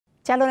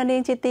ចាលោកនា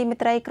ងជាទីមេ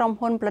ត្រីក្រុម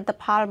ហ៊ុនផលិត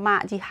ផលម៉ា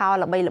កជីហោ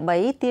ល្បី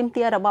ៗទាម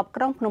ទាររបប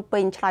ក្រុងភ្នំពេ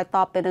ញឆ្លើយត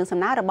បទៅនឹងសំ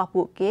ណើរបស់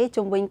ពួកគេ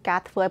ជុំវិញការ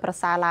ធ្វើឲ្យប្រ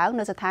សើរឡើង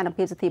នៅស្ថាន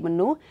ភាពសិទ្ធិម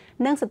នុស្ស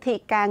និងសិទ្ធិ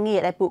ការងារ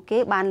ដែលពួកគេ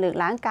បានលើក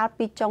ឡើងកាល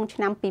ពីចុងឆ្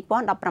នាំ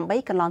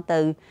2018កន្លងទៅ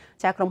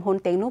ចាក្រុមហ៊ុន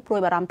ទាំងនោះព្រួយ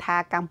បារម្ភថា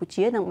កម្ពុ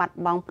ជានឹងបាត់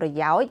បង់ប្រ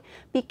យោជន៍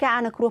ពីការ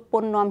អនុគ្រោះព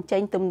ន្ធនាំចេ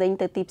ញទំនិញ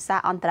ទៅទីផ្សារ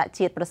អន្តរ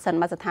ជាតិប្រសិន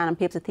បើស្ថាន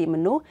ភាពសិទ្ធិម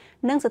នុស្ស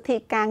និងសិទ្ធិ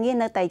ការងារ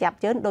នៅតែយ៉ាប់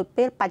យ៉ឺនដោយ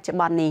ពេលបច្ចុ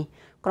ប្បន្ននេះ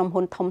ក្រុម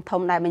ហ៊ុន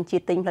ធំដែលបញ្ជា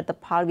ទិញផលិត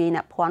ផលវាយន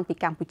ភ័ណ្ឌពី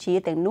កម្ពុជា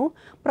ទាំងនោះ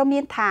ព្រមា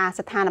នថា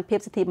ស្ថានភាព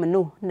សិទ្ធិម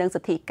នុស្សនិងសិ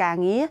ទ្ធិការ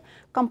ងារ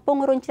កំពុង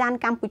រុញច្រាន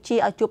កម្ពុជា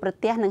ឲ្យជួបប្រ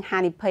ទះនឹងហា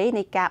និភ័យ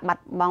នៃការបា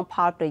ត់បង់ផ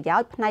លប្រយោ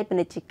ជន៍ផ្នែកពា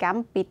ណិជ្ជកម្ម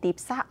ពីទី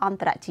ផ្សារអន្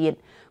តរជាតិ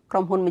ក្រុ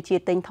មហ៊ុនបញ្ជា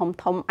ទិញ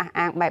ធំអះ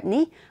អាងបែប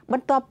នេះប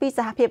ន្ទាប់ពីស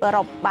ហភាពអឺ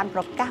រ៉ុបបាន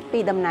ប្រកាសពី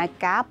ដំណើរ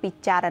ការពិ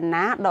ចារ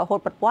ណាដកហូត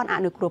ប្រព័ន្ធអ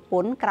នុគ្រោះព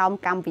ន្ធក្រោម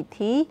កម្មវិ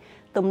ធី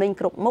ទំនិញ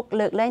គ្រប់មុខ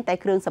លើកលែងតែ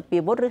គ្រឿងសព្វា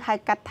វុធឬហៅ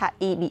កាត់ថា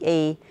EBA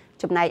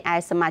ចំណែកឯ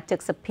សមាជិក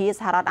សភាស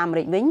ហរដ្ឋអាមេ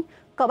រិកវិញ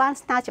ក៏បាន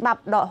ស្នើច្បាប់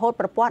ដកហូត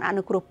ប្រព័ន្ធអ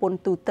នុគ្រោះពន្ធ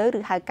ទូទៅឬ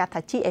ហៅកាត់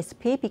ថា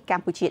GSP ពីក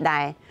ម្ពុជា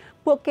ដែរ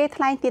ពួកគេ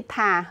ថ្លែងទៀត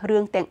ថារឿ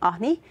ងទាំងអស់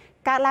នេះ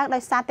កើតឡើងដោ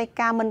យសារតែ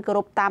ការមិនគោរ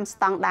ពតាមស្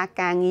តង់ដារ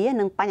ការងារ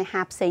និងបញ្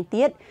ហាផ្សេង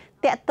ទៀត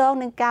ទាក់ទង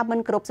នឹងការមិន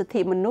គោរពសិទ្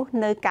ធិមនុស្ស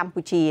នៅកម្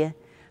ពុជា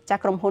ចា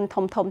ក្រុមហ៊ុន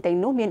ធំទាំង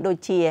នោះមានដូច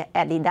ជា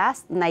Adidas,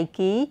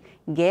 Nike,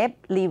 Gap,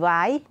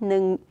 Levi និ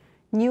ង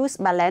New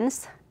Balance,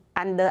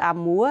 Under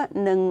Armour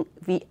និង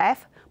VF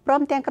ព្រ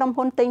មទាំងក្រុម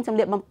ហ៊ុនទិញសម្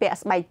លៀកបំពាក់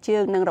ស្បែកជើ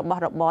ងនិងរប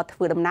ស់របរធ្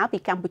វើដំណើរពី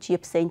កម្ពុជា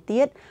ផ្សេង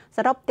ទៀតស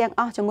រុបទាំង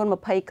អស់ចំនួន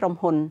20ក្រុម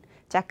ហ៊ុន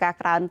ចាស់ការ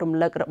ក្រើនរំ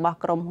លឹករបស់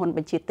ក្រុមហ៊ុនប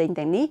ញ្ជាទិញ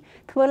ទាំងនេះ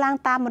ធ្វើឡើង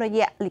តាមរ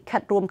យៈលិខិ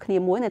តរួមគ្នា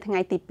មួយនៅថ្ងៃ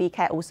ទី2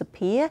ខែឧស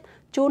ភា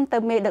ជូនទៅ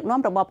មេដឹកនាំ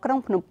របបក្រុង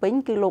ភ្នំពេញ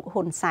គឺលោក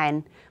ហ៊ុនសែន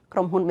ក្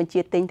រុមហ៊ុនបញ្ជា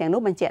ទិញទាំង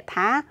នោះបញ្ជាក់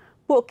ថា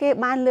ពួកគេ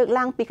បានលើក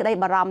ឡើងពីក្តី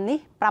បារម្ភនេះ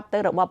ប្រាប់ទៅ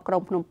របបក្រុ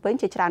ងភ្នំពេញ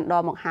ជាច្រើនដ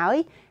ងមកហើ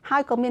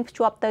យក៏មានភ្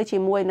ជាប់ទៅជា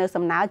មួយនៅ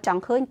សំណើច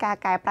ង់ឃើញការ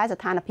កែប្រែ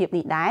ស្ថានភាព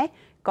នេះដែរ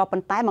ក៏ប៉ុ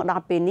ន្តែមកដ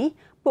ល់ពេលនេះ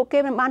ពួកគេ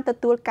មិនបានទ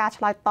ទួលការ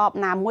ឆ្លើយតប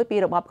ណាមួយពី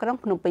របបក្រុង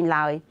ភ្នំពេញ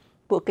ឡើយ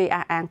ពួកគេ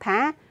អះអាងថា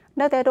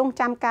នៅតែរង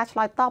ចាំការឆ្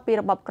លើយតបពី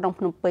របបក្រុង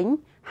ភ្នំពេញ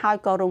ហើយ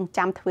ក៏រង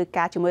ចាំធ្វើ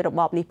ការជាមួយរ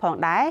បបនេះផង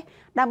ដែរ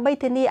ដើម្បី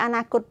ធានាអ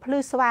នាគតភ្លឺ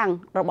ស្វាង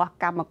របស់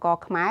កម្មករ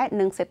ខ្មែរ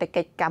និងសេដ្ឋ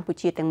កិច្ចកម្ពុ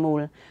ជាទាំងមូ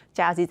ល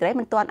ចាអាស៊ីសេរី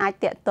មិនទាន់អាច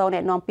តាក់ទងអ្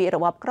នកនាំពាក្យរ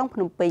បបក្រុងភ្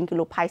នំពេញគឺ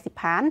លោកផៃស៊ី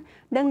ផាន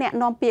និងអ្នក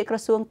នាំពាក្យក្រ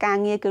សួងការ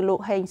ងារគឺលោក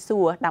ហេងសួ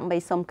រដើម្បី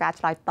សុំការ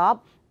ឆ្លើយតប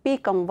ពី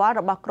កង្វល់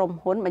របស់ក្រុម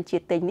ហ៊ុនបញ្ជា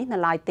ទិញនេះនៅ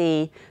ឡើយទេ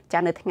ចា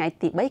នៅថ្ងៃ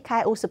ទី3ខែ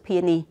ឧសភា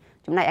នេះ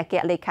ចំណែកអគ្គ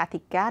លេខាធិ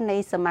ការនៃ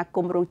សមាគ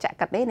មរោងចក្រ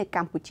កាត់ដេរនៅក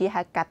ម្ពុជា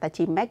ហៅកាត់តា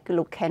GMEC គឺ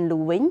លោក Ken Lu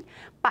វិញ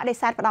បដិ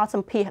សេធផ្ដល់ស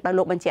ម្ភារដោយ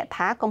លោកបញ្ជាក់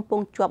ថាកំពុង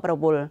ជាប់រ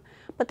វល់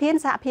ប្រធាន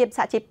សហភាពស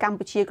ហជីពកម្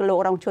ពុជាគឺលោក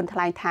រងជួនថ្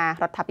លែងថារ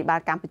ដ្ឋាភិបាល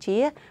កម្ពុជា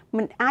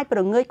មិនអាចប្រ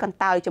ងើយកន្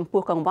តើយចំ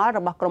ពោះកង្វល់រ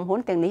បស់ក្រុមហ៊ុន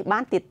ទាំងនេះបា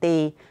នទៀតទេ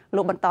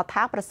លោកបន្ត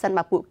ថាប្រសិន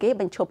បើពួកគេ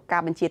បញ្ឈប់កា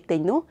របញ្ជាទិញ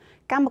នោះ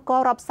កម្មករ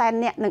រាប់សែន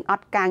នាក់នឹងអ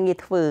ត់ការងារ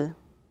ធ្វើ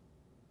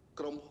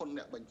ក្រុមហ៊ុន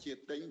អ្នកបញ្ជា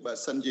ទិញបើ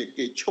សិនជា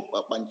គេឈប់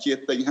បញ្ជា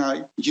ទិញហើយ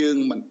យើង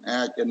មិន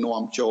អាច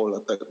នាំចូល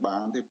ទៅបា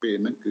នទេពេល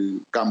ហ្នឹងគឺ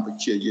កម្ពុ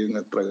ជាយើង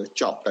ត្រូវ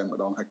ចប់តែម្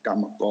ដងហើយក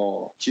ម្មករ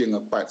ជាង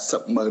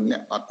80,000នា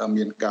ក់អត់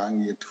មានការ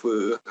ងារធ្វើ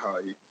ហើ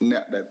យអ្ន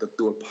កដែលទ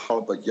ទួលផល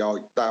ប្រយោជ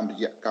ន៍តាមរ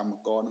យៈកម្ម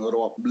ករនឹង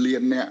រាប់លា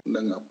ននាក់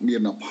នឹងមា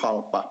នផល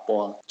ប៉ះពា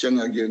ល់អញ្ចឹង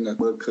យើង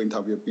មើលឃើញ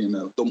ថាវាមា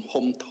នទំ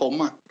ហំធំ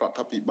រដ្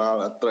ឋាភិបាល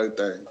ត្រូវ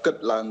តែគិត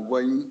ឡើង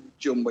វិញ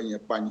ជុំវិញ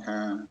បញ្ហា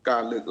កា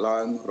រលើកឡើ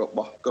ងរប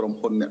ស់ក្រុម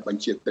ហ៊ុនអ្នកប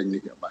ញ្ជាទិញ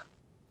នេះបាទ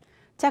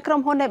ចាក្រុ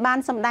មហ៊ុនដែលបាន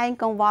សម្ដែង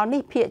កង្វល់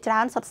នេះភាគច្រើ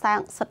នសុទ្ធ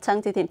សឹង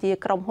ជា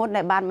ក្រុមហ៊ុន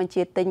ដែលបានបញ្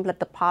ជាទិញផលិ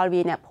តផល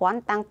វាយនភ័ណ្ឌ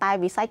តាំងតែ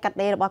វិស័យកាត់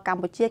ដេររបស់ក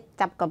ម្ពុជា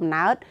ចាប់កំ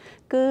ណើត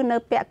គឺនៅ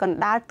ពាក់កណ្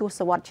ដាលទស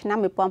វត្សរ៍ឆ្នាំ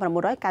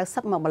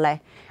1990មកម្លេះ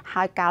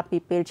ហើយកាលពី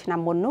ពេលឆ្នាំ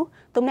មុននោះ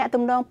ទំនាក់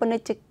ទំនងពាណិ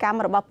ជ្ជកម្ម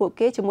របស់ពួក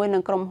គេជាមួយនឹ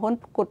ងក្រុមហ៊ុន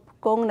ផ្គត់ផ្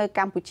គង់នៅក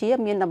ម្ពុជា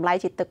មានតម្លៃ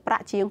ជាទឹកប្រា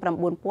ក់ជាង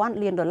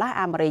$9,000 លាន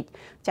អាមេរិក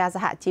ចាស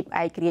ហជីព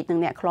ឯករាជ្យនិង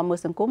អ្នកឃ្លាំមើល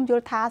សង្គមយ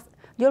ល់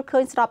ឃើ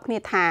ញស្របគ្នា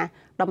ថា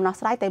ដំណោះ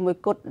ស្រាយតែមួយ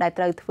គត់ដែល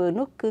ត្រូវធ្វើ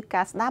នោះគឺ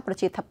ការស្ដារប្រ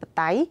ជាធិប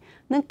តេយ្យ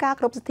និងការ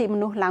គោរពសិទ្ធិម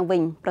នុស្សឡើងវិ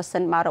ញប្រសិ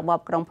នបើរបប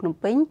ក្រុងភ្នំ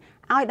ពេញ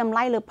ឲ្យតម្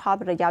លៃលើផល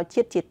ប្រយោជន៍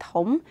ជាតិជា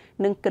ធំ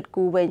និងគិត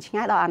គូរវែងឆ្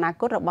ងាយដល់អនា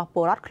គតរបស់ព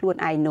លរដ្ឋខ្លួន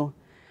ឯងនោះ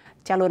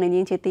ចាលោកនា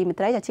ងជាទីមេ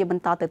ត្រីជាប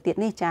ន្តទៅទៀត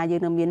នេះចាយើ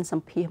ងនៅមានស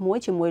ម្ភាសមួយ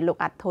ជាមួយលោក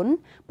អាត់ធុន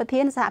ប្រ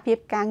ធានសហភាព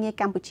ការងារ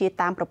កម្ពុជា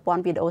តាមប្រព័ន្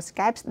ធវីដេអូ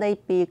Skype ស្ដី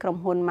ពីក្រុម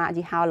ហ៊ុនម៉ាក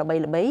យីហោល្បី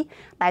ៗ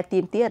ដែលទា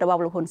មទាររបប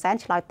លោកហ៊ុនសែន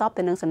ឆ្លើយតប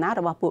ទៅនឹងសំណើ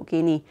របស់ពួកគេ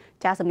នេះ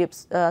ចាសូម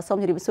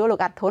ជម្រាបសួរលោក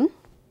អាត់ធុន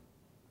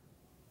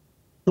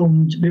សូម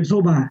ជម្រាបសួ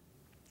របាទ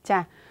ចា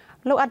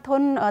លោកអាត់ធុ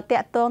នតា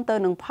ក់ទងទៅ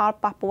នឹងផល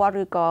ប៉ះពាល់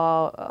ឬក៏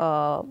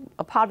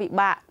ផលវិ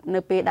បាកនៅ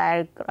ពេលដែល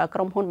ក្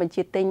រុមហ៊ុនបញ្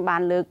ជាទិញបា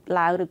នលើក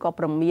ឡើងឬក៏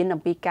ប្រមាន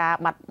អំពីការ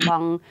បាត់ប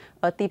ង់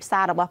ទីផ្សា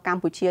ររបស់ក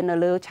ម្ពុជានៅ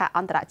លើឆាកអ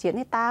ន្តរជាតិ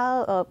នេះតើ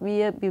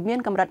វាមាន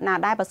កម្រិតណា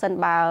ដែរបើសិន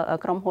បើ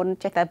ក្រុមហ៊ុន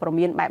ចេះតែប្រ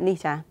មានបែបនេះ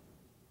ចា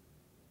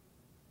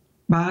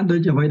បាទដូច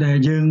អ្វីដែល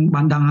យើង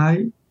បានដឹងហើយ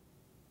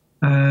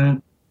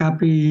កាល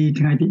ពី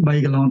ថ្ងៃទី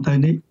3កន្លងទៅ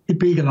នេះ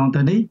ទី2កន្លង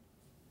ទៅនេះ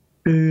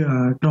គឺ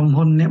ក្រុម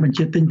ហ៊ុនអ្នកបញ្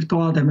ជាទិញផ្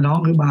ទាល់តែម្ដង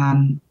គឺបាន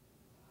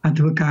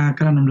ធ្វើការ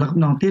ក្រានរំលឹក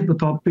ម្ដងទៀតប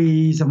ន្ទាប់ពី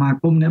សមា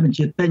គមអ្នកបញ្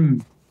ជាទិញ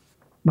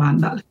បាន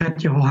ដាក់លិខិត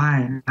ជាហោហែ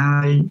ហើ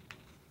យ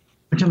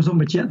ខ្ញុំសូម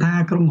បញ្ជាក់ថា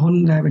ក្រុមហ៊ុន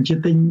ដែលបញ្ជា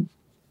ទិញ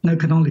នៅ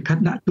ក្នុងលិខិត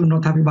ដាក់ជូនរ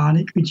ដ្ឋាភិបាល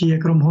នេះគឺជា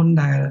ក្រុមហ៊ុន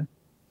ដែល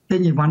ទិញ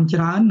អីវ៉ាន់ច្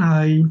រើន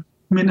ហើយ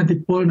មានឥទ្ធិ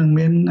ពលនិង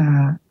មាន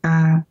កា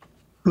រ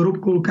គោរព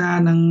គោលការ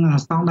ណ៍និង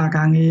ស្តង់ដារ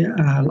ការងារ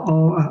ល្អ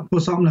គួ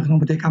រសមនៅក្នុង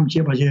ប្រទេសកម្ពុជា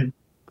របស់យើង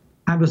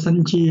ហើយបើសិន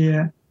ជា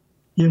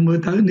យើងមើល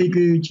ទៅនេះ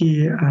គឺជា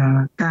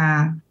ការ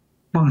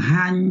បង្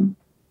ហាញ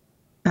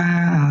កា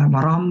រ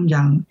បារម្ភ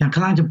យ៉ាង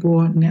ខ្លាំងចំពោះ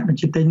អ្នកបញ្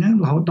ជាទិញហ្នឹង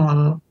រហូតដ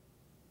ល់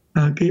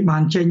គេបា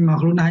នចេញមក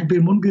ខ្លួនឯងពេល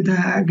មុនគឺថា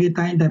គេ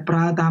តែងតែប្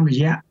រើតាមរ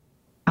យៈ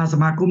ស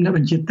មាគមអ្នកប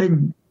ញ្ជាទិញ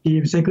ជា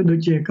ពិសេសគឺដូច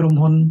ជាក្រុម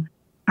ហ៊ុន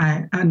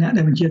អ្នក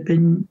ដែលបញ្ជាទិញ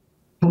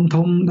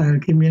ធំដែល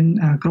គេមាន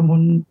ក្រុមហ៊ុ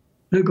ន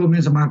ឬក៏មា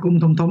នសមាគម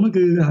ធំ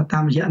គឺតា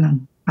មរយៈហ្នឹង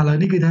ឥឡូវ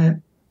នេះគឺថា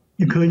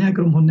យើងឃើញហើយ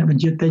ក្រុមហ៊ុនអ្នកប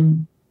ញ្ជាទិញ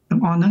ទាំ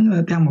ងអស់ហ្នឹង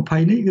ទាំង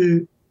20នេះគឺ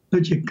ដូ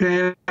ចជា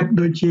Gap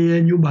ដូចជា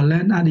New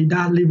Balance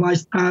Adidas Levi's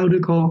Style ឬ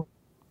ក៏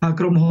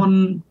ក្រុមហ៊ុន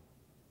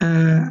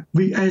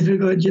VS ឬ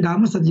ក៏ជាដើ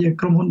មសិតជា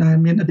ក្រុមហ៊ុនដែល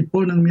មានឥទ្ធិព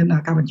លនិងមាន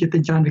ការបញ្ជាទិ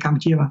ញច្រើននៅកម្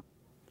ពុជាបាទ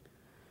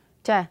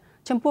ចា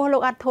ចំពោះលោ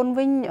កអាត់ធុន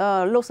វិញ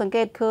លោកសង្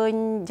កេតឃើញ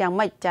យ៉ាង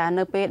ម៉េចចា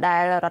នៅពេលដែ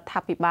លរដ្ឋា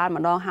ភិបាល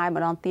ម្ដងហើយ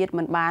ម្ដងទៀត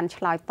មិនបាន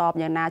ឆ្លើយតប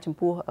យ៉ាងណាចំ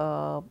ពោះ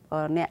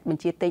អ្នកប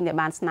ញ្ជាទិញដែល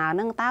បានស្នើហ្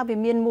នឹងតើវា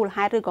មានមូល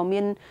ហេតុឬក៏មា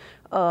ន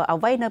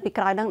អ្វីនៅពី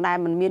ក្រោយហ្នឹងដែល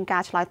មិនមានកា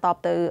រឆ្លើយតប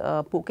ទៅ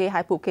ពួកគេហើ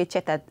យពួកគេ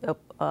ចេះតែ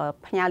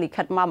ផ្ញើលិ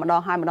ខិតមកម្ដ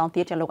ងហើយម្ដង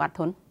ទៀតចាលោកអាត់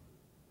ធុន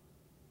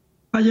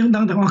ហើយយើងដឹ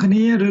ងទាំងអស់គ្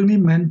នារឿងនេះ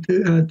មិនមែន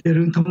ជា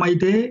រឿងថ្មី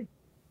ទេ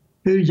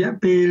គឺរយៈ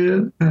ពេល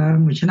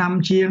1ឆ្នាំ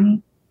ជាង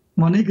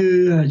មកនេះគឺ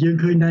យើង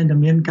ឃើញតែ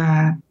មានកា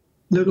រ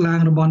លើកឡើង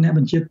របស់អ្នកប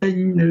ញ្ជាទិញ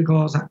ឬក៏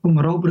សហគមន៍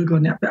អឺរ៉ុបឬក៏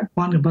អ្នកពាក់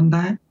ព័ន្ធក៏ប៉ុន្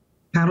តែ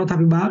ខាងរដ្ឋា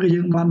ភិបាលគឺ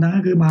យើងបានដឹង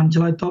គឺបានឆ្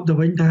លើយតបទៅ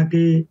វិញថា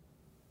គេ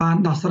បាន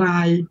ដោះស្រា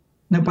យ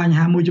នៅបញ្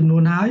ហាមួយចំនួ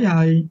នហើ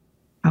យ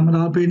មកដ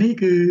ល់ពេលនេះ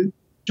គឺ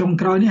ចុង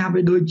ក្រោយនេះហាក់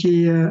បីដូចជា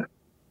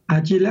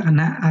លក្ខ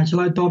ណៈឆ្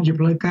លើយតបជា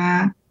ផ្លូវការ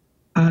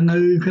នៅ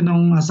ក្នុង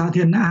សា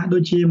ធារណៈដូ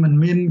ចជាមិន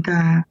មាន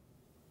ការ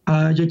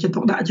យកចិត្ត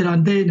ទុកដាក់ច្រើន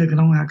ទេនៅក្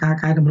នុងការ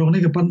កែតម្រង់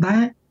នេះក៏ប៉ុន្តែ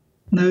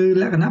នៅ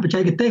លក្ខណៈបច្ចេ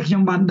កទេសខ្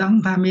ញុំបានដឹង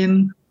ថាមាន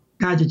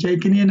ការជជែក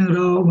គ្នានឹងរ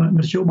ម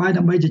ធ្យោបាយ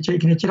ដើម្បីជជែក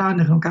គ្នាច្រើន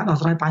នៅក្នុងការដោះ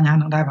ស្រាយបញ្ហា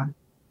នោះដែរបាទ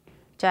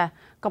ចា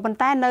ក៏ប៉ុន្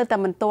តែនៅតែ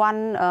មិនទាន់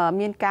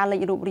មានការលេច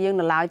រូបរាង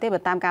នៅឡើយទេបើ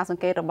តាមការស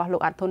ង្កេតរបស់លោ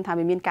កអាត់ធុនថា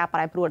វាមានការប្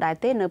រែប្រួលដែរ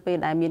ទេនៅពេល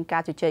ដែលមានកា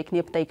រជជែកគ្នា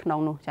ផ្ទៃក្នុង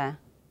នោះចា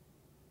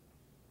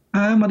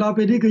មកដល់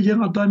ពេលនេះគឺយើង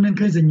អត់ទាន់មាន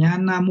ឃើញសញ្ញា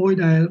ណាមួយ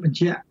ដែលបញ្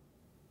ជាក់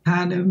ថា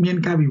មាន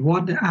ការវិវ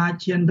ត្តដែលអាច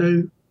ឈានទៅ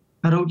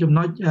រកចំ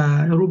ណុច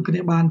រួមគ្នា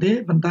បានទេ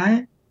ប៉ុន្តែ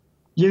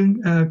យើង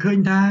ឃើញ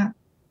ថា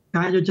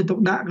ការយកចិត្តទុក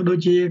ដាក់ក៏ដូច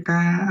ជា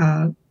កា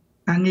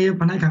រងារ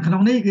ផ្នែកខាងក្នុ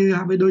ងនេះគឺ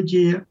ហាក់បីដូច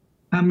ជា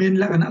មាន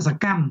លក្ខណៈស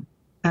កម្ម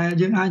តែ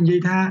យើងអាចនិយាយ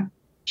ថា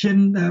ឈាន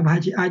ប្រហែល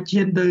ជាអាច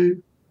ឈានទៅ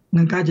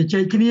នឹងការជជែ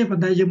កគ្នាប៉ុ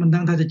ន្តែយើងមិនដឹ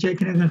ងថាជជែក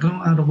គ្នានៅក្នុង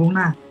រង្វង់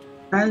ណា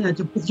តែ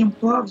ចំពោះខ្ញុំផ្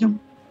ទាល់ខ្ញុំ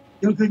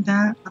យល់ឃើញថា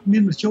អត់មា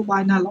នមធ្យោបា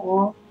យណាល្អ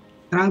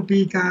ក្រៅពី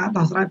ការ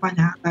ដោះស្រាយប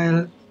ញ្ហាដែល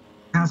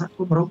ខាងសហគ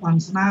មន៍អឺរ៉ុបបាន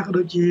ស្នើក៏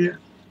ដូចជា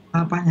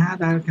បញ្ហា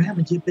ដែលគណៈប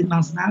ញ្ជាទិញបា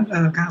នស្នើ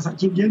ខាងសហ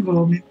ជីពយើងក៏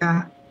មានការ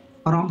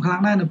បារម្ភខ្លាំ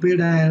ងដែរនៅពេល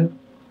ដែល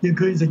យើង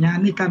ឃើញសញ្ញា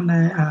នេះកាន់តែ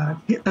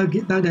គៀក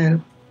ទៅដែល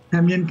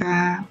មានកា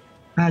រ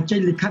ចេញ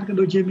លិខិតក៏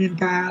ដូចជាមាន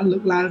ការលើ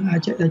កឡើង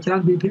ច្រើ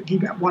នពីភាគី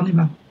ពាក់ព័ន្ធនេះ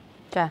បាទ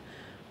ចា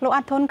លោក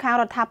អាត់ធុនខាង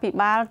រដ្ឋាភិ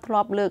បាលធ្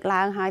លាប់លើក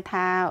ឡើងហើយ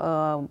ថា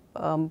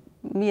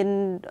មាន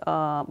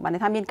បាន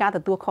ថាមានការទ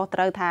ទួលខុសត្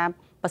រូវថា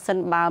បើសិន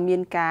បើមា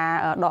នការ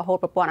ដកហូត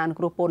ប្រព័ន្ធអនុ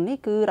គ្រោះពន្ធនេះ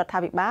គឺរដ្ឋា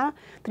ភិបាល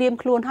ត្រៀម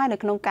ខ្លួនហើយនៅ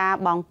ក្នុងការ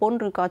បង់ពន្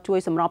ធឬក៏ជួយ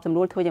សម្របសម្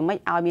រួលធ្វើយ៉ាងម៉េច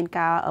ឲ្យមាន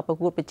ការប្រ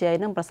កួតប្រជែង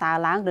នឹងប្រសើរ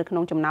ឡើងឬក្នុ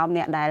ងចំណោម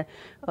អ្នកដែល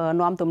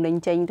នាំទំនិញ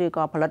ចេញឬ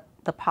ក៏ផលិត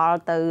ផល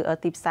ទៅ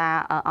ទីផ្សារ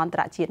អន្ត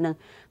រជាតិនឹង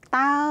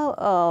តើ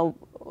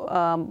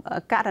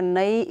ករ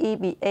ណី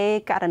EBA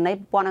ករណី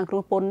ប្រព័ន្ធអនុគ្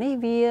រោះពន្ធនេះ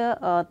វា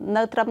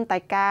នៅត្រឹមតែ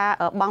ការ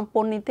បង់ព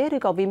ន្ធនេះទេឬ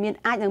ក៏វាមាន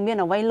អាចនឹងមាន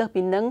អ្វីលើស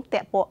ពីនឹងពា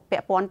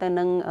ក់ព័ន្ធទៅ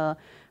នឹង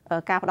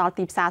ការផ្ដល់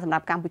ទីផ្សារសម្រា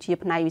ប់កម្ពុជា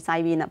ផ្នែកវិស័យ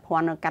វាយនភ័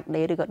ណ្ឌកាត់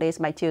ដេរឬក៏ដេរ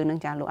ស្បែកជើងនឹង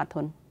ចាលោកអាត់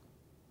ធុន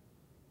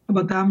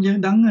បើតាមយើង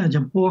ដឹង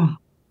ចំពោះ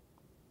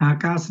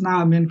ការស្នើ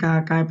ឲ្យមានការ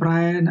កែប្រែ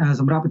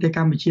សម្រាប់ប្រទេសក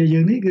ម្ពុជាយើ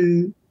ងនេះគឺ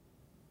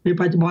ពី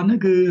បច្ចុប្បន្ននេះ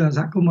គឺស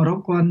ហគមន៍អឺរ៉ុប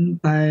គាត់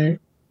តែ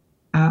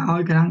ឲ្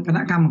យគ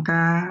ណៈកម្ម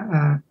ការ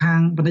ខាង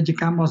ពាណិជ្ជ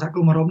កម្មរបស់សហគ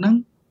មន៍អឺរ៉ុបហ្នឹង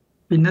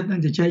ពិនិត្យនិ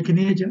ងជជែកគ្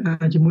នា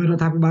ជាមួយរ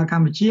ដ្ឋាភិបាលក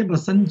ម្ពុជាបើ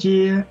សិនជា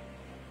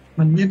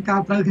មិនមានការ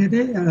ត្រូវគ្នា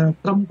ទេ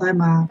ត្រឹមតែ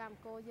ម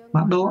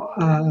កដក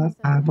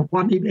ប្រព័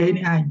ន្ធ EBA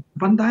នេះឯង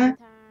ប៉ុន្តែ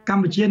ក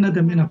ម្ពុជានៅ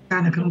តែមានឱកាស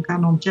នៅក្នុងការ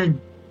នាំចេញ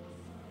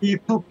ពី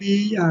ខុសពី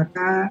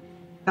ការ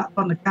ដាក់ទ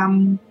ណ្ឌកម្ម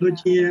ដូច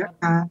ជា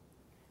ការ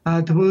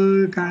ធ្វើ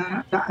ការ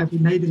ដាក់អភិ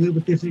ន័យទៅលើ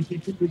ប្រទេសផ្សេង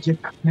ៗដូចជាក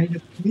រណីនៅ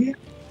គ្នា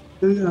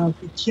គឺ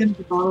វិជា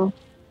ទៅដល់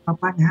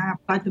បញ្ហា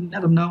ផ្នែកទំនា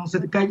ក់ទំនងសេ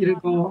ដ្ឋកិច្ចឬ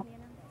ក៏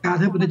ការ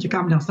ធ្វើពាណិជ្ជក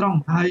ម្មទាំងស្រុង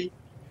ហើយ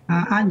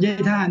អាចនិយាយ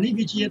ថានេះ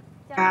វាជា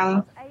ការ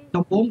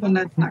ដំបូងប៉ុន្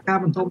តែដំណាក់កាល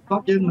បន្តបន្ទា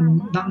ប់យើងមិន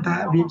ដឹងថា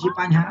វាជា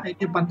បញ្ហាអី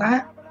ទេប៉ុន្តែ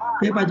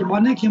ពេលបច្ចុប្ប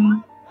ន្ននេះខ្ញុំ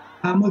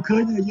មើលឃើ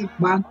ញយើង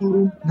បានចូល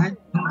រួមផ្នែក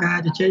ក្នុងការ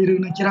ជជែករឿង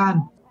នឹងច្រើន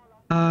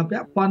ពា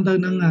ក់ព័ន្ធទៅ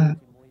នឹង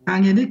ការ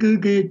ងារនេះគឺ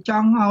គេច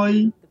ង់ឲ្យ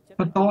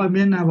បន្តឲ្យ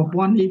មានប្រ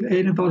ព័ន្ធ EBA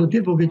នឹងតទៅទៀ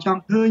តព្រោះគេច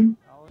ង់ឃើញ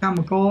កម្ម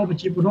ករប្រ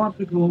ជាពលរដ្ឋ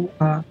ឬក៏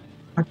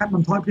កាត់ប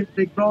ន្ថយភាពក្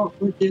រីក្រ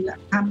ដូចជាលក្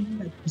ខខណ្ឌ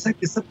ពិសេស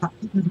គឺសិទ្ធិ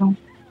នៅក្នុង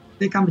ប្រ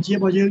ទេសកម្ពុជារ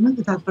បស់យើងហ្នឹង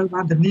គឺថាត្រូវ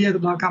បានធានាទៅ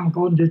ដល់កម្មក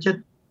រនិយោជិត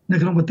នៅ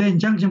ក្នុងប្រទេសអ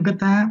ញ្ចឹងខ្ញុំគិត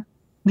ថា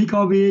នេះ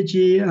ក៏វា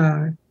ជា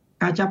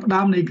ការចាប់ផ្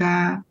ដើមនៃកា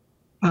រ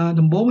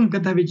ដំបូងខ្ញុំគិ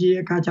តថាវាជា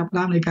ការចាប់ផ្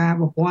ដើមនៃការ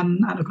ប្រព័ន្ធ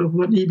អនុគ្រោះព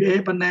ន្ធ EBA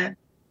ប៉ុន្តែ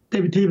ទេ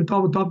វិធីបន្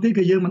តទៀត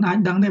គឺយើងមិនអាច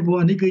ដឹងទេព្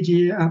រោះនេះគឺជា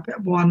ពា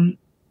ក់ព័ន្ធ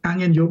ការ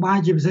ងារនយោបាយ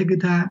ជាពិសេសគឺ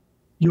ថាន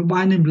យោបា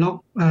យនៃប្លុក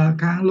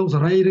ខាងលោកសេ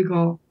រីឬ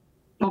ក៏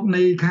ប្លុក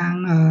នៃខាង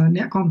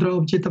អ្នកគ្រប់គ្រង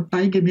ប្រជាធិបតេ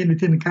យ្យគេមានវិ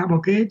ធានការរប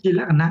ស់គេជា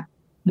លក្ខណៈ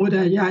មួយ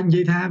ដែលអាចនិ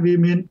យាយថាវា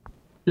មាន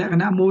លក្ខ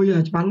ណៈមួយ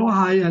ច្បាស់លាស់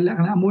ហើយលក្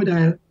ខណៈមួយដែ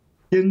ល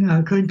យើង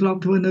ឃើញធ្លាប់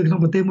ធ្វើនៅក្នុង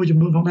ប្រទេសមួយចំ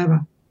នួនផងដែរបា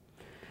ទ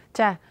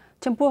ចា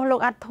ចំពោះលោក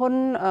អាត់ធុន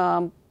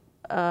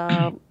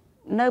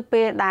នៅ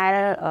ពេលដែល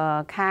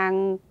ខាង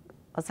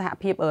សហ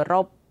ភាពអឺ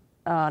រ៉ុប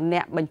អ្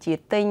នកបញ្ជា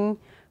ទិញ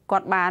គា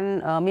ត់បាន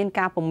មាន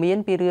ការពមៀន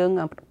ពីរឿង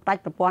ផ្ដា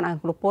ច់ប្រព័ន្ធអនុ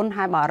គ្រោះពន្ធ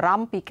ហើយបារ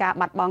ម្ភពីការ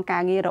បាត់បង់កា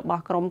រងាររប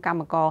ស់ក្រុមកម្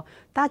មករ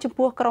តើចំ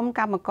ពោះក្រុម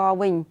កម្មករ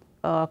វិញ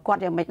គា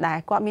ត់យ៉ាងម៉េចដែរ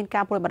គាត់មាន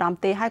ការព្រួយបារម្ភ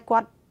ទេហើយគា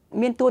ត់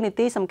មានតួនា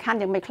ទីសំខាន់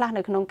យ៉ាងម៉េចខ្លះ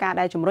នៅក្នុងការ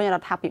ដែលជំរុញរ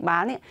ដ្ឋាភិបា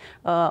លនេះ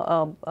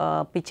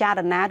ពិចារ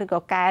ណាឬក៏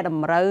កែត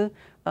ម្រូវ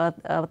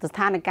ស្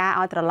ថានភាព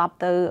ឲ្យត្រឡប់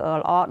ទៅ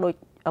ល្អដូច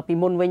ពី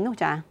មុនវិញនោះ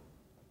ចា៎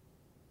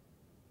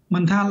មិ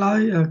នថាឡើយ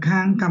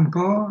ខាងកម្មក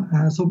រ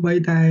សូម្បី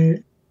តែ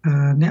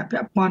អ្នកពា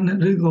ក់ព័ន្ធ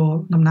ឬក៏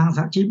តំណាងស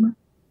ហជីព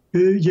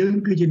គឺយើង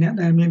គឺជាអ្នក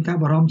ដែលមានការ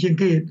បារម្ភជាង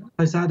គេ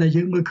ដោយសារតែ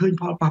យើងមើលឃើញ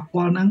ផលប៉ះ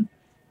ពាល់ហ្នឹង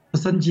បើ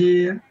សិនជា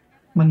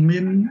មិនមា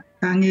ន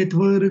ការងារធ្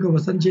វើឬក៏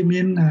បើសិនជា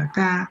មាន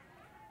ការ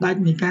ដាច់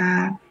នៃការ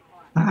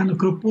អនុ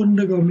គ្រោះពន្ធ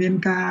ឬក៏មាន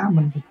ការ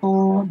មិនបន្ត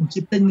បញ្ជា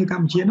ទិញនៅក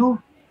ម្ពុជានោះ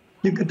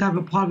យើងគិតថា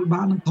ផលវិបា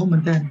កនឹងធំមែ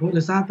នទែនព្រោះ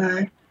ដោយសារតែ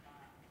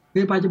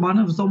ពេលបច្ចុប្បន្ន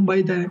នេះសូម្បី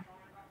តែ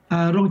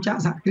រោងចក្រ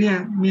សហគ្រាស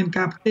មាន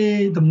ការផ្ទេរ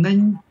តំណែង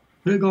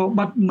ឬក៏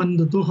បាត់មិន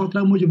ទទួលខុសត្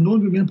រូវមួយចំនួន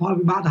វាមានផល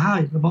វិបាកទៅហើ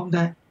យរបង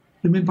តែ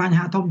វាមានបញ្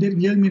ហាធំទៀត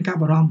យើងមានការ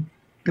បារម្ភ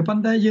ក៏ប៉ុ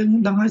ន្តែយើង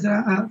ដឹងហើយ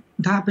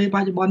ថាពេលប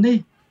ច្ចុប្បន្ននេះ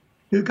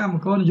គឺកម្ម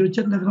ករនយោ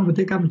ជិតនៅក្នុងប្រ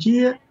ទេសកម្ពុជា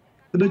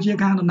ក៏ដូចជា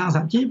ខាងតំណាងស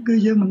ហជីពគឺ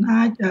យើងមិន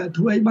អាច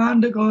ធ្វើអីបាន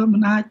ឬក៏មិ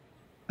នអាច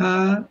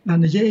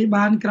និយាយ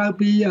បានក្រៅ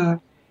ពី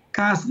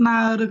ការស្នើ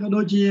ឬក៏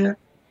ដូចជា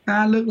កា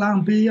រលើកឡើង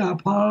អំពី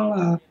ផល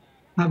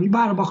វិ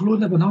បាករបស់ខ្លួន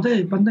តែប៉ុណ្ណោះទេ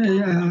ប៉ុន្តែ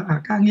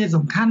ការងារ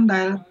សំខាន់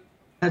ដែល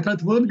ត្រូវ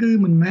ធ្វើគឺ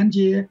មិនមែន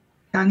ជា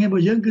ការងាររប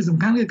ស់យើងគឺសំ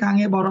ខាន់គឺការ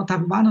ងាររបស់រដ្ឋា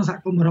ភិបាលនិងសហ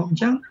គមន៍អឺរ៉ុបអ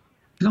ញ្ចឹង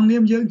ក្នុងនា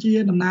មយើងជា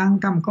តំណាង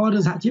កម្មករឬ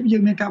សហជីពយើ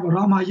ងមានការបារ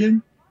ម្ភហើយយើង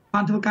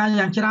បានធ្វើការ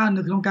យ៉ាងច្រើន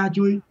នៅក្នុងការ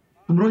ជួយ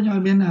ជំរុញឲ្យ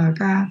មាន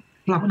ការ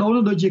ផ្លាស់ប្ដូរ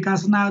ដូចជាការ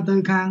ស្នើទៅ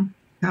ខាង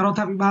រដ្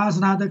ឋាភិបាល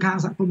ស្នើទៅខាង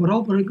សហគមន៍អឺរ៉ុ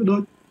បឬក៏ដូ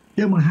ច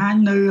យើងបង្ហាញ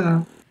នៅ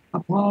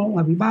ផល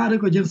វិបាកឬ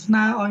ក៏យើងស្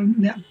នើឲ្យ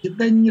អ្នក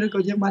ទិញឬក៏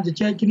យើងបានជ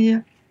ជែកគ្នា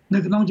នៅ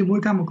ក្នុងជាមួយ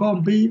កម្មករ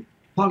អំពី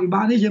ផលវិ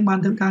បាកនេះយើងបាន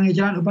ធ្វើការងារ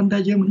ច្រើនក៏ប៉ុន្តែ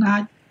យើងមិនអា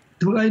ច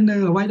ធ្វើអីនៅ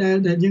អ្វីដែ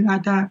លយើងអា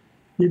ចថា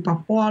វាប៉ះ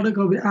ពាល់ឬ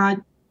ក៏វាអាច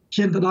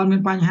ឈានទៅដល់មា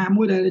នបញ្ហា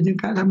មួយដែលយើង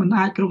គាត់ថាមិន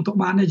អាចគ្រប់ទុក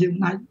បានទេយើងមិ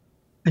នអាច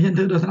ហ៊ាន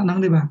ធ្វើដល់ស្ថានភាពហ្នឹង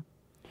ទេបាទ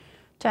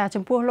ចា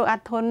ចំពោះលោកអា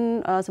ត់ធុន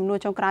សំណួរ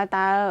ចុងក្រោយ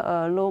តើ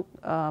លោក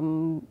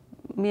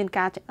មាន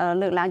ការ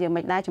លើកឡើងយ៉ាង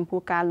ម៉េចដែរចំពោះ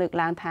ការលើក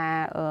ឡើងថា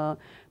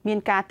មាន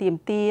ការទៀម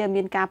ទា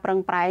មានការប្រឹង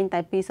ប្រែងតែ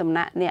ពីសំ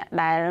ណាក់អ្នក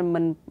ដែល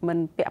មិន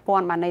ពាក់ព័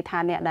ន្ធបានន័យថា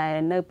អ្នកដែល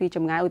នៅពីច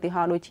ម្ងាយឧទាហ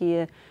រណ៍ដូចជា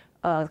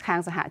ខាង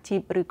សហជី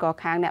ពឬក៏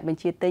ខាងអ្នកបញ្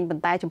ជាទិញប៉ុ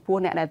ន្តែចំពោះ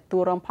អ្នកដែលទទួ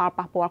លរងផល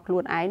ប៉ះពាល់ខ្លួ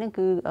នឯងហ្នឹង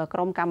គឺក្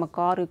រុមកម្មក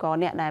រឬក៏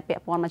អ្នកដែលពា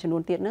ក់ព័ន្ធមួយចំនួ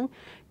នទៀតហ្នឹង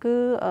គឺ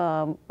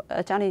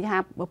ចង់និយាយថា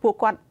ពួក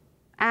គាត់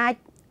អាច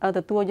ទ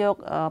ទួលយក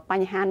ប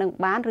ញ្ហានឹង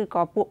បានឬ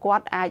ក៏ពួកគា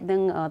ត់អាចនឹ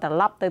ងត្រ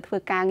ឡប់ទៅធ្វើ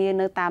ការងារ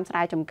នៅតាមស្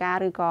រែចម្ការ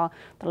ឬក៏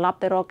ត្រឡប់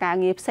ទៅរកការ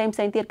ងារផ្សេង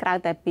ទៀតក្រៅ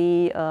តែពី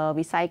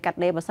វិស័យកាត់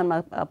ដេរបើសិនម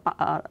ក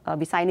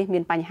វិស័យនេះមា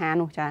នបញ្ហា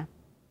នោះចា៎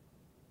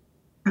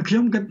ខ្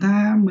ញុំគិតថា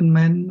មិន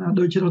មែន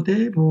ដូចជ្រុលទេ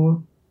ព្រោះ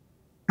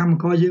កម្ម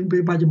ករយើងពេ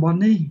លបច្ចុប្បន្ន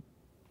នេះ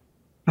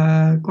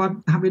គាត់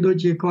ថាវាដូច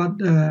ជាគាត់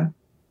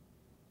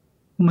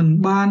មិន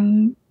បាន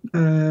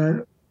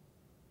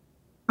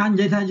អាចនិ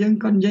យាយថាយើង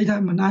គាត់និយាយថា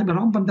មិនអាចបារ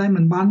ម្ភប៉ុន្តែ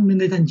មិនបានមាន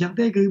ន័យថាអញ្ចឹង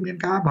ទេគឺមាន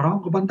ការបារម្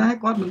ភក៏ប៉ុន្តែ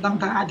គាត់មិនដឹង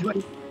ថាអាចធ្វើ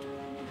អី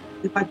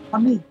ពីបច្ចុប្ប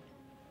ន្ននេះ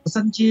បើ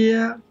សិនជា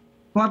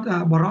គាត់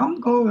បារម្ភ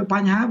ក៏ប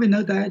ញ្ហាវានៅ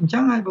តែអញ្ចឹ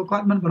ងហើយបើគា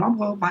ត់មិនបារម្ភ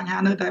ក៏បញ្ហា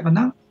នៅតែប៉ុណ្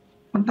ណឹង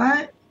ប៉ុន្តែ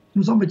ខ្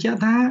ញុំសូមបញ្ជាក់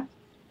ថា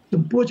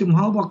ចំពោះជំហ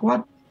ររបស់គា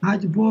ត់ហើយ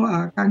ចំពោះ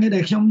ការងារដែ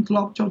លខ្ញុំធ្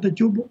លាប់ចូលទៅ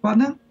ជួបពួកគាត់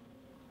ហ្នឹង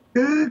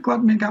គឺគា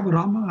ត់មានការបារ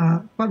ម្ភ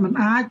គាត់មិន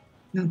អាច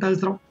នឹងទៅ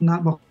ស្រុកកំណើត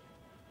របស់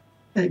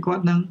តែគា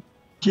ត់នឹង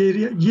ជា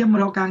យាម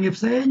រកការងារ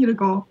ផ្សេងឬ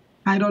ក៏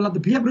ហើយរកលទ្ធ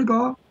ភាពឬ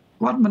ក៏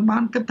គាត់មិនបា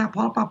នគិតថាផ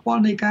លប៉ះពា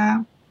ល់នៃការ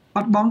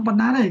បាត់បង់ប៉ុណ្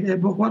ណាទេ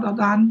ពួកគាត់អត់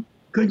បាន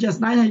ឃើញជាក់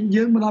ស្ដែងហើយ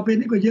យើងមកដល់ពេល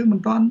នេះក៏យើងមិន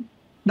ទាន់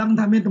ដឹង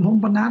ថាមានទំហំ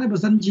ប៉ុណ្ណាទេបើ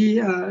សិនជា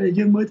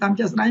យើងមើលតាម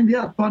ជាក់ស្ដែងវា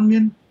អត់ទាន់មា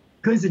ន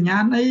ឃើញសញ្ញា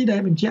ណអីដែល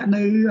បញ្ជាក់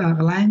នៅ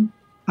កន្លែង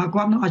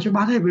គាត់នឹងឲ្យច្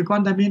បាស់ទេព្រោះគា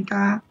ត់តែមាន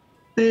ការ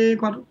ទេ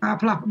គាត់ការ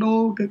ផ្លាស់ប្ដូរ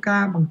គឺកា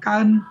របង្កើ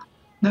ន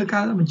នៅកា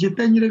របញ្ជា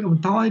ទិញឬក៏ប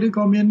ន្ថយឬ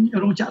ក៏មាន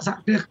រោងចក្រសហ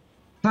គ្រាស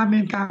ខ្លះមា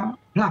នការ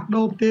ផ្លាស់ប្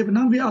ដូរទេប៉ុណ្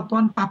ណឹងវាអត់ទា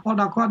ន់ប៉ះពាល់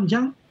ដល់គាត់អញ្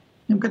ចឹង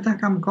ខ្ញុំគិតថា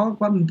កម្មករ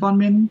គាត់មិនទាន់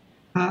មាន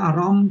អា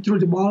រម្មណ៍ជ្រួល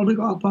ច្បល់ឬ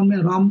ក៏អត់ទាន់មាន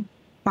អារម្មណ៍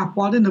ប៉ះ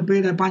ពាល់ទេនៅពេល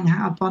ដែលបញ្ហា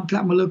អត់ទាន់ធ្លា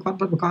ក់មកលើគាត់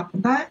ពិតប្រាកដប៉ុ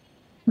ន្តែ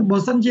បើ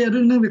សិនជារឿ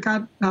ងនេះវាកើត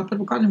ពិត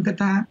ប្រាកដខ្ញុំគិត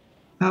ថា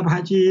ប្រហែ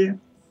លជា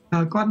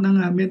គាត់នឹង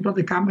មានប្រ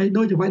តិកម្មអី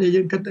ដូចអ្វីដែល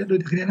យើងគិតដូ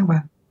ចគ្នាហ្នឹងបា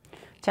ទ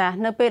ចា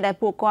នៅពេលដែល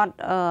ពួកគាត់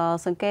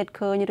សង្កេត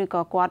ឃើញឬ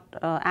ក៏គាត់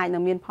អាចនឹ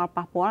ងមានផល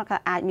ប៉ះពាល់ក៏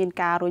អាចមាន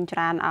ការរុញច្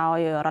រានឲ្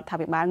យរដ្ឋា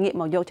ភិបាលងាក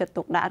មកយកចិត្ត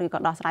ទុកដាក់ឬក៏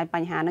ដោះស្រាយប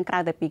ញ្ហាហ្នឹងក្រៅ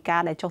តែពីកា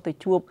រដែលចុះទៅ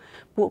ជួប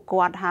ពួក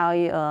គាត់ហើយ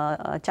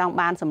ចង់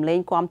បានសម្លេង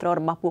គាំទ្រ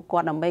របស់ពួកគា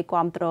ត់ដើម្បី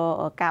គាំទ្រ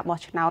ការបោះ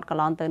ឆ្នោតកន្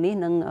លងទៅនេះ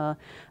នឹង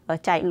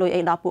ចែកលុយ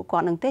អីដល់ពួកគា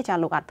ត់នឹងទេចា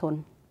លោកអាត់ធុន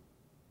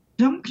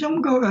ខ្ញុំ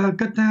ក៏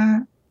គិតថា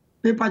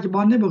ពេលបច្ចុប្ប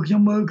ន្ននេះបើខ្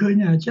ញុំមើលឃើញ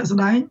ជាក់ស្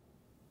ដែង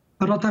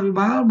រដ្ឋាភិ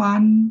បាលបា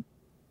ន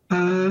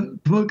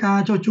ធ្វើការ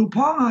ចុះជួបផ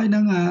ងហើយនឹ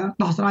ង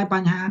ដោះស្រាយប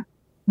ញ្ហា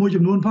មួយ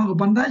ចំនួនផងក៏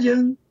ប៉ុន្តែយើ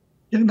ង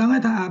ដឹង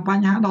ថាប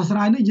ញ្ហាដោះស្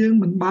រាយនេះយើង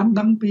មិនបាន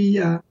ដឹងពី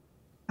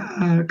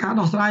ការ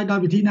ដោះស្រាយដោយ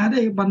វិធីណា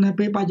ទេប៉ុន្តែ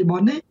ពេលបច្ចុប្ប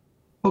ន្ននេះ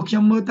ពួកខ្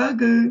ញុំមើលទៅ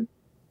គឺ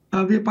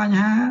វាបញ្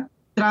ហា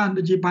ច្រើន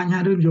ដូចជាបញ្ហា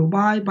រឿងនយោ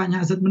បាយបញ្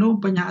ហាសិទ្ធិមនុស្ស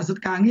បញ្ហាសិទ្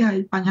ធិការងារហើយ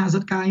បញ្ហាសិ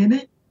ទ្ធិការងារ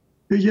នេះ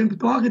គឺយើងផ្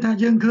ទាល់គឺថា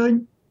យើងឃើញ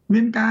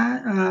មានការ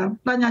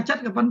បដិញ្ញាចិត្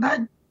តក៏ប៉ុន្តែ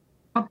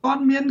អត់ទា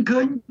ន់មានឃើ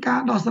ញកា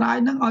រដោះស្រាយ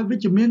នឹងឲ្យវិ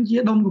ជ្ជមានជា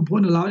ដុំកំភួន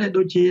នៅឡើយដែរ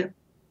ដូចជា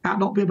ការ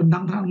ដកពាក្យបណ្ដឹ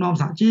ងថ្នាក់ដឹកនាំ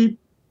សហជីព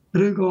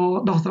ឬក៏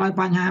ដោះស្រាយ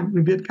បញ្ហា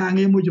វិវាទការ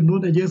ងារមួយចំនួន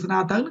ដែលយើងស្នើ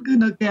ទៅគឺ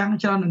នៅកាំង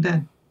ច្រើនមែនទែន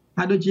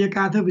ហើយដូចជា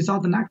ការធ្វើវិសោ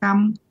ធនកម្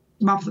ម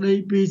ច្បាប់ស្តី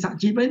ពីសហ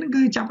ជីពអីហ្នឹង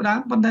គឺចាប់ផ្ដើម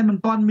ប៉ុន្តែមិន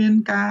ទាន់មាន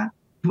ការ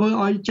ធ្វើ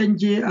ឲ្យចេញ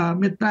ជា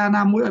មេត្រា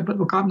ណាមួយឲ្យពិត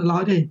ប្រាកដនៅឡើ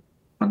យទេ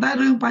ប៉ុន្តែ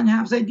រឿងបញ្ហា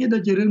ផ្សេងទៀតដូ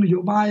ចជារឿងនយោ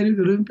បាយឬ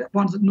ក៏រឿងពាក់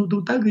ព័ន្ធសិទ្ធិមនុស្សទូ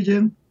ទៅគឺយើ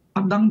ងអ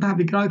ត់ដឹងថា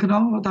ពីក្រោយខ្ន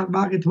ងរដ្ឋាភិ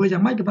បាលគេធ្វើយ៉ា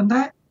ងម៉េចក៏ប៉ុន្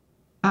តែ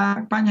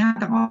បញ្ហា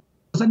ទាំងអស់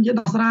បើសិនជា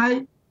ដោះស្រាយ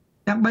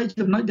ទាំង3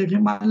ចំណុចដែលខ្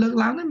ញុំបានលើក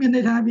ឡើងនេះមាន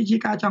ន័យថាវាជា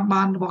ការចង់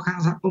បានរបស់ខាង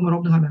សហគមន៍អឺរ៉ុ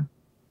បនឹងហើយ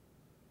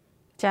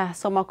ចា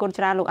សូមអរគុណ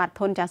ច្រើនលោកអាត់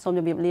ធុនចាសូមជ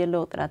ម្រាបលា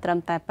លោកត្រឹម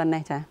តែប៉ុណ្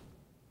ណេះចា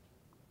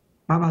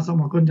បាទសូម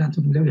អរគុណចាសូ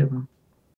មជម្រាបលាបាទ